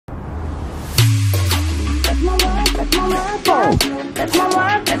That's my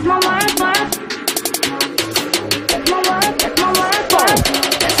work, that's my work, work. That's my work, that's my work, work.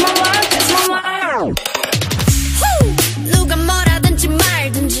 That's my work, that's my work. 누가 뭐라든지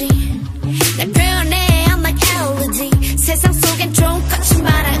말든지 날 표현해 I'm like LED. 세상 속엔 좀 거친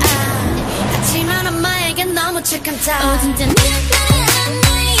바람 하지만 엄마에겐 너무 착한 타. 진짜 네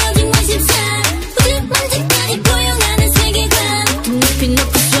나의 여진 원심사 우주 먼지까지 포용하는 세계관. 좀 높이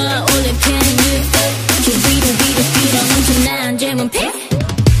높이 쏘아 올려 can you 저 위로 위로 밀어넘쳐 난 젊은 피.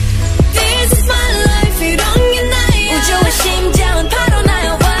 This is my life 이런 게 나야. 우주의 심장은 바로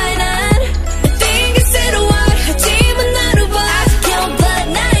나야. Why not? I think it's 새로워 하지만 나를 봐. 아직 can't but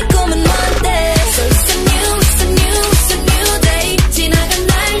나의 꿈은 뭔데. So it's a new, it's a new, it's a new day. 지나간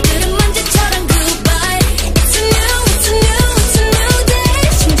날들은 먼지처럼 goodbye. It's a new, it's a new, it's a new day.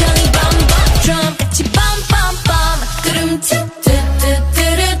 심장이 bump drum 같이 bump bump bump. 그름치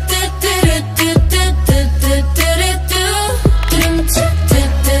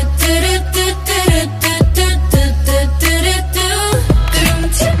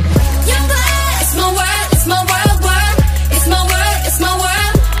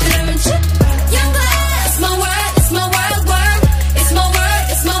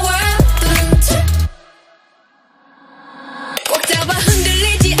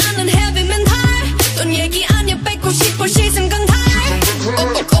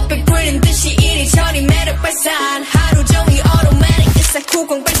하루 종일 automatic 일상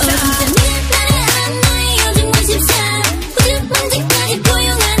구공 발산. 진짜 나의 나의 요즘 원심사 우주 먼지까지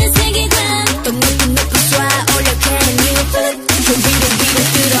포용하는 세계관. 또 높이 높이 쏘아 올려 can you feel it. 저 위로 위로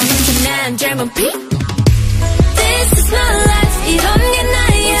들어뭉쳐 난 젊은 피.